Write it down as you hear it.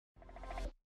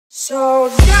So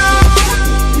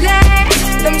don't let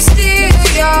them steal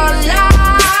your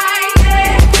life.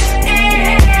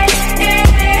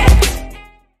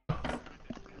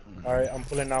 Alright, I'm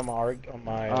pulling out my arc on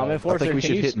my. I think we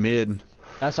should hit mid.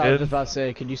 That's what I was just about to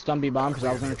say. Could you stun B bomb? Because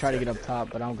I was gonna try to get up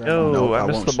top, but I don't grab No, bomb. no, I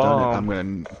missed won't the stun bomb. it.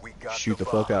 I'm gonna shoot the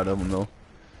fuck out of them though.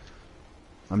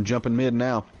 I'm jumping mid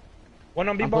now. One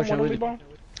on B I'm bomb, pushing one on with B bomb.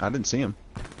 I didn't see him.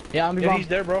 Yeah, I'm B Yeah, bomb. he's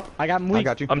there, bro. I got him I weak.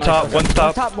 got you. I'm Nice, top, okay. one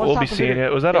stop. One We'll stop be seeing computer.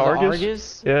 it. Was that an Is it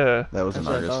Argus? Yeah. That was an That's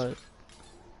what I Argus. thought.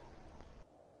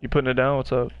 You putting it down?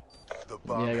 What's up?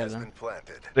 Yeah, I got it down.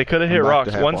 They could have hit I'm back rocks.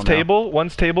 to half One's wall now. table.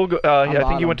 One's table. Yeah, I think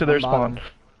bottom, you went to their I'm bottom. spawn.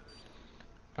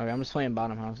 Okay, I'm just playing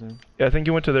bottom house then. Yeah, I think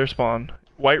you went to their spawn.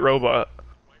 White robot.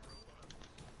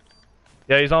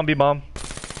 Yeah, he's on B bomb.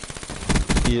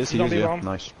 He is. He He's on is. B Yeah. bomb.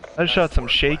 Nice. I just shot some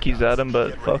shakies at him,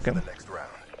 but fuck him.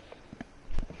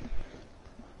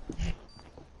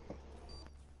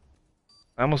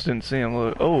 I almost didn't see him.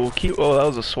 Look. Oh, cute. Oh, that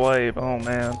was a swipe. Oh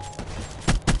man.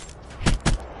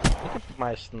 Look at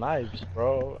my snipes,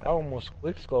 bro. I almost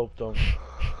quick scoped them.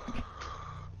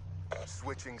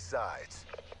 Switching sides.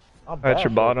 That's your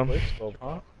bottom. Quick scope,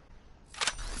 huh?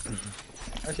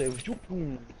 I say,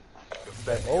 boom.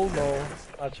 Like, oh no,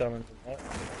 not challenging that.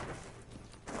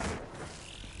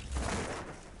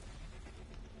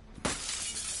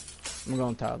 I'm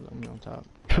going top. I'm going top.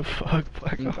 The fuck,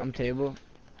 Black Hawk? I'm table.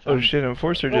 Oh shit,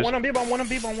 Enforcer Oh, just. one on B bomb, one on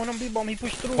B bomb, one on B bomb. He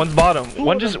pushed through. One's bottom. Two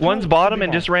One of them, just. two- One's two bottom B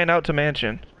and bomb. just ran out to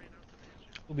mansion.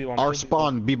 Two B bomb, Our two B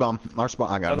bomb. spawn, B bomb. Our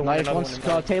spawn. I got him. Another Nice. one, One's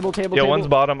another one. table. Yeah, Table. one's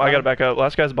bottom. I gotta back up.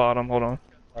 Last guy's bottom. Hold on.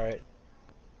 Alright.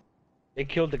 They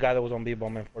killed the guy that was on B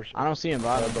bomb, unfortunately. I don't see him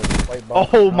bottom. The white bomb.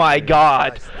 Oh my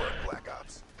god. Nice work, Black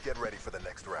Ops. Get ready for the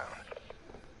next round.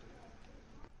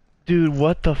 Dude,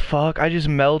 what the fuck? I just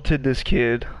melted this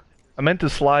kid. I meant to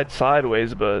slide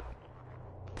sideways, but.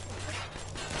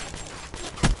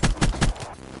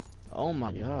 Oh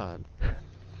my god.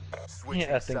 Switching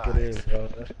Yeah, I think sides. it is, bro.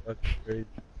 That's fucking crazy.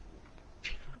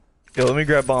 Yo, let me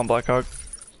grab bomb, Blackhawk.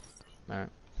 Alright.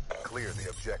 Clear the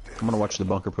objective. I'm gonna watch the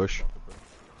bunker push.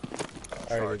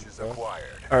 Alright, Charges bro. acquired.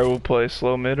 Alright, we'll play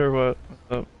slow mid or what?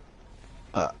 Oh,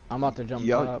 I'm about to jump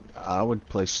Yeah, top. I would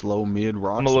play slow mid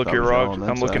rocks. I'm gonna look if I your was y'all rocks. on that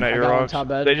I'm looking side. at your I got one rocks. top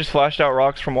bed. They just flashed out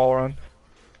rocks from wall run.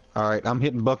 All right, I'm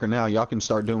hitting bunker now. Y'all can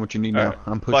start doing what you need now. Alright.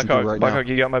 I'm pushing Blackhawk, through right Blackhawk,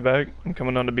 you got my bag? I'm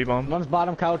coming on to B bomb. One's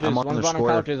bottom couches. I'm on One's the bottom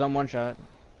square. couches. I'm one shot.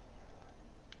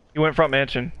 You went front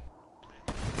mansion.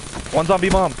 One's on B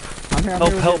bomb. I'm here. I'm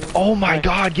Help, here. help. Oh my Nice.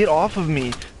 god, get off of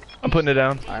me. I'm putting it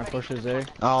down. Iron pushes there. now.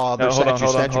 Oh, No, there's hold on, statue,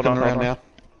 hold on, statue hold on, coming around hold now.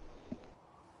 on.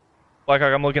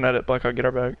 Blackhawk, I'm looking at it. Blackhawk, get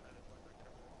our bag.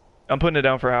 I'm putting it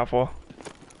down for half wall.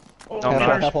 Oh, No, I'm Half not.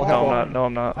 wall, half wall, No, half I'm wall. not. No,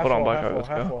 I'm not. Hold on, Blackhawk, let's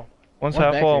half go. wall. One's One's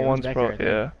half back wall here, and one's one's back pro. here, I think.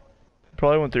 Yeah.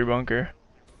 Probably went through bunker.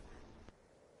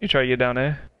 You try to get down,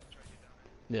 eh?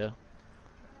 Yeah.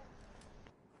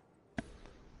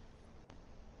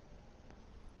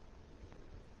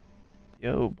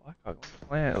 Yo, Blackhawk,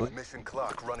 plant. Mission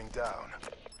clock running down.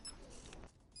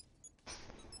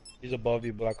 He's above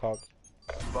you, Blackhawk.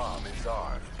 Bomb is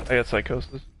armed. I got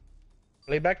psychosis.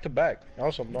 Play back to back.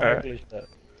 Also, don't Alright. glitch that.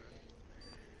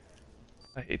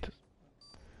 I hate this.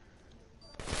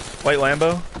 White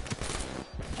Lambo?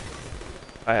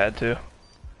 I had to.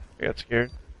 I got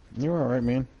scared. You're all right,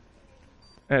 man.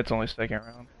 Eh, it's only second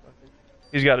round.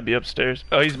 He's got to be upstairs.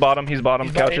 Oh, he's bottom. He's bottom.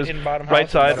 He's Couches. in bottom Right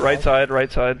house, side. bottom Right house. side.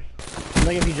 Right side. I'm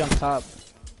thinking if he jumps top.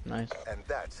 Nice. And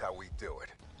that's how we do it.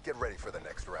 Get ready for the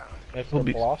next round. That's We'll the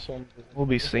be- blossom. We'll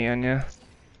be seeing ya.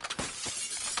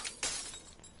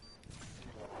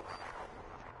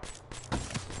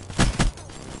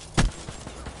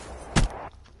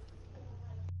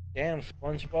 Damn,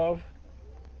 SpongeBob.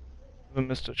 I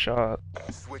missed a shot.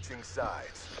 Switching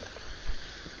sides.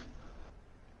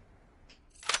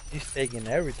 He's taking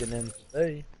everything in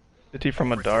today. Did he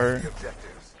from a Protect dart? the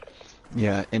objectives.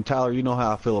 Yeah, and Tyler, you know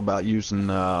how I feel about using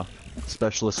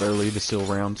specialists early to seal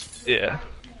rounds. Yeah.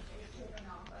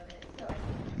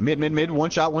 Mid. One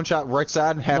shot, right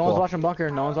side, half No one's wall. watching bunker.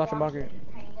 No one's watching bunker.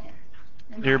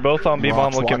 You're both on B bomb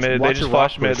Rocks, looking watch- mid. watch They just your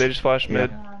rock flashed mid. push. They just flashed Yeah.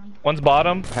 mid. One's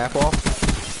bottom. Half wall.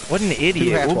 What an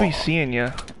idiot. half We'll be wall. seeing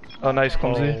ya. Oh, nice,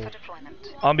 clumsy.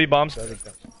 On B bombs.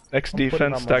 Next putting defense,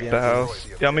 on my stack the DMs. house.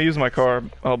 Yeah, I'm gonna use my car.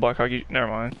 Oh, Blackhawk, never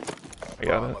mind. I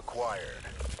got Bomb it. acquired.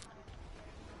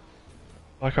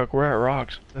 Blackhawk, we're at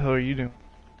rocks. What the hell are you doing?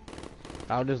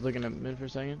 I was just looking at mid for a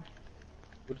second.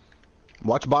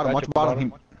 Watch bottom. Got Watch you,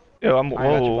 bottom. Yo, I'm I got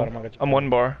you, whoa. bottom, I got you, I'm one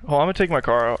bar. Hold on, I'm gonna take my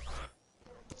car out.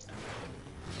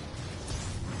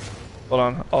 Hold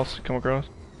on, I'll come across.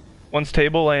 One's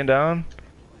table laying down.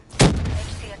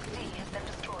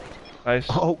 Nice.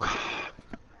 Oh,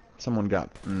 Someone got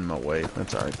in my way.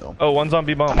 That's alright though. Oh, one's on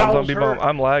B bomb. One's on B bomb.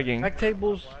 I'm lagging. Back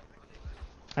tables.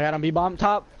 I got on B bomb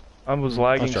top. I was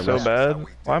lagging That's so right. bad.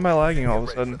 Why am I lagging all of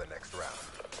a Get ready sudden? for the next round.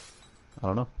 I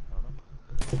don't know.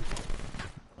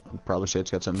 I'd probably say it's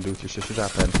got something to do with your sister's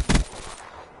iPad.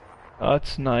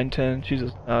 It's 9:10.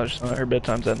 Jesus, her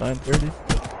bedtime's at 9:30.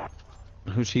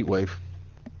 Who's Heatwave?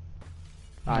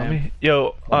 I am.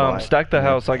 Yo, stack the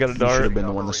house. I got a You should have dart. been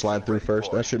the one to slide through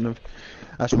first. I shouldn't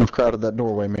have crowded that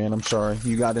doorway, man. I'm sorry.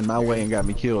 You got in my way and got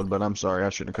me killed, but I'm sorry. I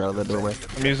shouldn't have crowded that doorway.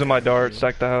 I'm using my dart.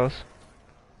 Stack the house.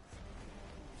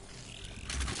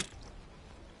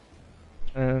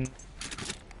 And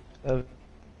 7,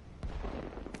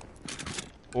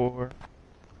 4.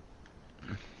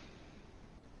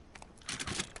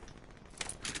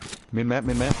 Mid-map.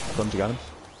 Clumsy got him.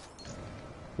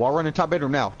 Wall running top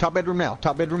bedroom now. Top bedroom now.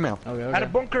 Okay. Out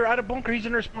of bunker. He's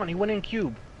in her spawn. He went in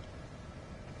cube.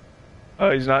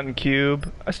 Oh, he's not in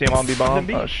cube. I see him on B bomb.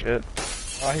 B. Oh shit.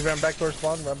 He ran back to our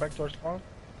spawn.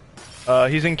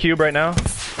 He's in cube right now.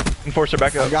 Enforcer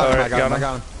back up. I got him. Alright, I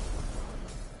got him.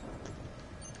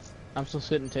 I'm still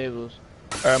sitting tables.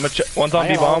 Alright, I'm gonna check. One's on I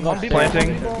B got all bomb. of them.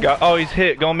 Planting. Oh, he's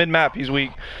hit. Going mid map. He's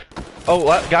weak. Oh,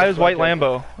 guy is white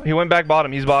Lambo. He went back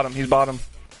bottom. He's bottom.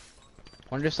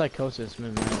 Wonder if psychosis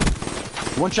man.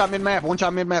 One shot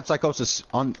mid-map. Psychosis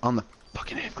on the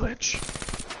fucking head glitch.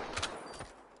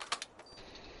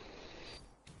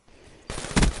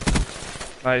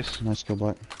 Nice kill,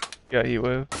 Black. Yeah, he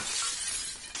wave.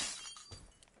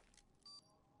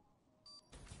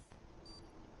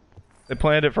 They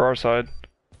planned it for our side.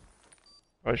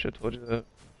 I should have told you that.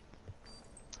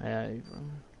 Yeah.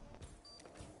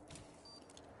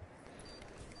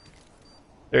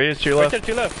 There he is to your Right left. there to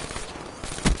your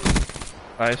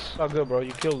left. Nice. It's all good, bro.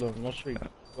 You killed him. No streak.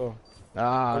 Go.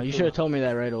 You should have told me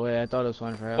that right away. I thought it was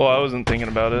fine for half. Well, I wasn't thinking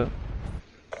about it.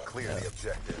 Clear the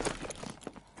objective.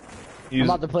 I'm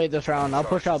about to play it this round. I'll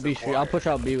push out B street. I'll push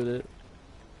out B with it.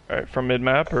 Alright, from mid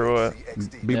map or what?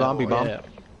 B bomb. Yeah.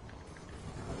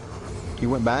 He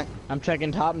went back. I'm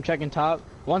checking top.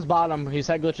 One's bottom. He's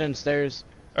head glitching stairs.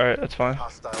 Alright, that's fine.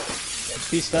 Hostile.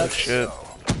 B steps. Shit.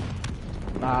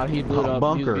 Nah, he blew it up.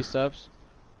 Bunker. Use B steps.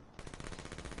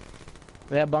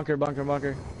 Yeah, bunker.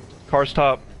 Car's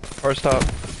top.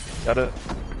 Got it.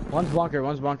 One's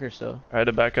bunker still. I had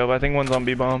to back up. I think one's on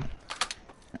B bomb.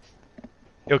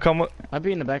 Yo, come. Might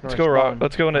be in the back of Let's our go spawn. rock.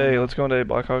 Let's go into A.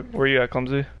 Blackhawk. Where you at,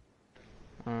 Clumsy?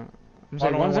 I'm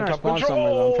saying one's in our spawn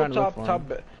somewhere though. I'm trying to look for him.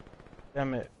 bed.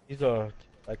 Damn it. He's like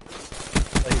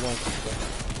he wants to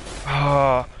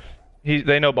Ah,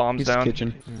 they know bombs He's down.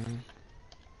 kitchen.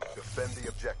 Defend the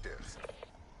objectives.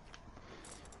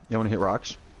 You want to hit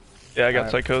rocks? Yeah, I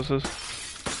got psychosis.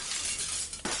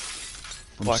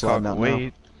 I'm Blackhawk, sliding out now.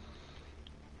 wait.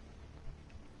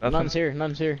 None's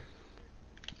here.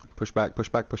 Push back. Push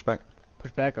back.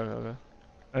 Okay.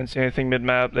 I didn't see anything mid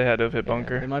map. They had to have hit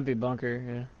bunker. It might be bunker.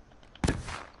 Yeah. They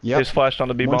Yep. just flashed on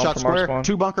the B One bomb shot from our square. spawn.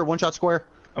 2 bunker. 1 shot square.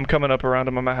 I'm coming up around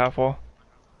him. I'm at half wall.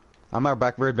 I'm out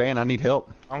back red van. I need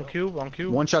help. On cube.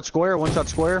 1 shot square. 1 shot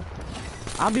square.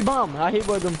 I'm B bomb. I hit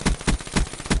with him.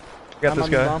 Got I'm this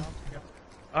on B guy. bomb.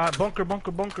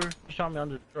 Bunker. He shot me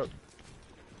under the truck.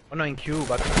 Oh no, in cube.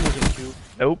 I think he was in cube.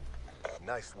 Nope.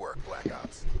 Nice work, Black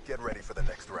Ops. Get ready for the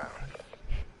next round.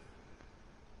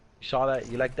 You saw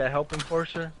that? You like that help,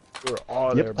 Enforcer? We were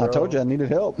all Yep. there, bro. I told you I needed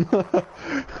help. Look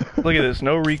at this.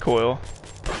 No recoil.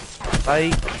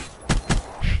 Like.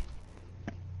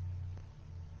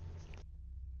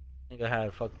 Nigga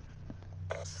had fuck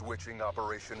Switching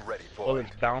operation ready point.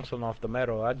 bullets bouncing off the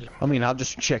metal. I mean, I'll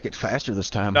just check it faster this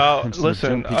time. No, Instead of listen.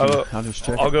 jump peeking, I'll just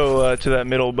check I'll it. go to that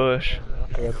middle bush.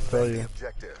 I forgot to tell The you.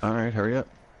 objective. Alright, hurry up.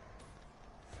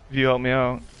 If you help me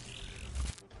out.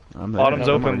 I'm there. Bottom's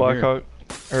I'm open. already here. Blackhawk.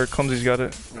 Or Clumsy's got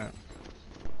it.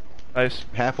 Nice.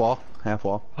 Half wall.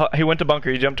 He went to bunker.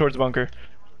 He jumped towards bunker.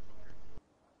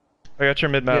 I got your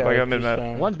mid map. I got mid map.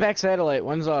 One's back satellite.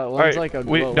 One's Alright, like a.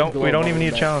 we glow- don't glow even need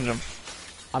to back. challenge him.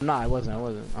 I'm not. I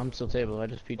wasn't. I'm still table. I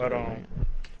just featured. But, Right.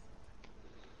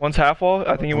 One's half wall.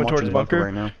 I think he I'm went towards watching bunker.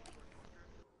 right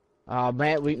now.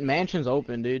 Mansion's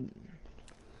open, dude.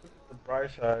 The bright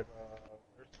side,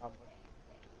 there's not much.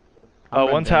 I'm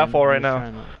One's red half band. wall I'm right just now.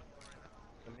 trying to- In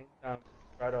the meantime,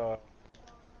 try to help.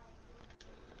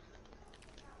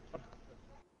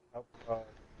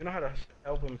 You know how to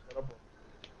help him set up.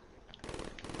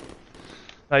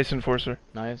 Nice Enforcer.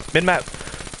 Nice. Mid map.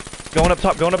 Going up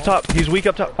top. He's weak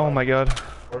up top. Oh my god.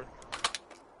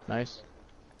 Nice.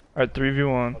 Alright,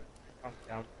 3v1.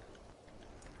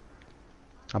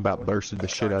 I about bursted the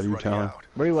shit out of you, Running Tyler. out.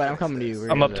 Where you at? I'm coming to you.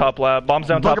 Where I'm you up at? top lab. Bomb's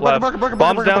down top Bunker, lab. bunker, bunker,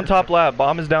 Bomb's bunker, down bunker. top lab.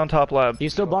 Bomb is down top lab.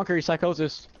 He's still bunker. He's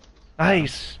psychosis.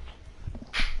 Nice.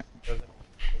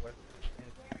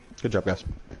 Good job, guys.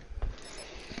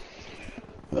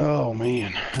 Oh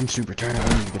man, I'm super tired.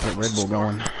 I need to get that Red Bull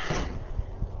going.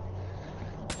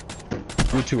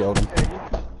 You're too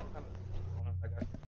old.